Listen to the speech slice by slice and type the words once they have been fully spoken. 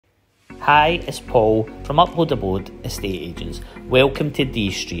Hi, it's Paul from Upload Abode Estate Agents. Welcome to Dee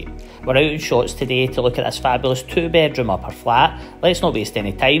Street. We're out in shots today to look at this fabulous 2-bedroom upper flat. Let's not waste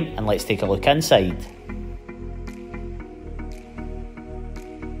any time and let's take a look inside.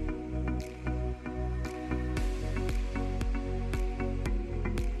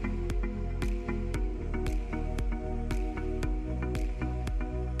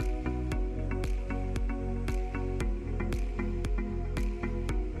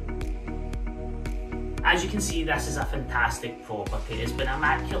 As you can see, this is a fantastic property. It's been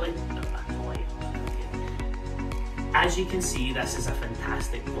immaculate. As you can see, this is a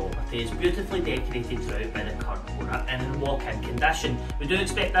fantastic property. It's beautifully decorated throughout by the current owner and in walk-in condition. We do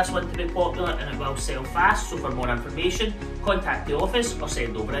expect this one to be popular and it will sell fast, so for more information, contact the office or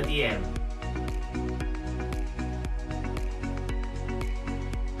send over a DM.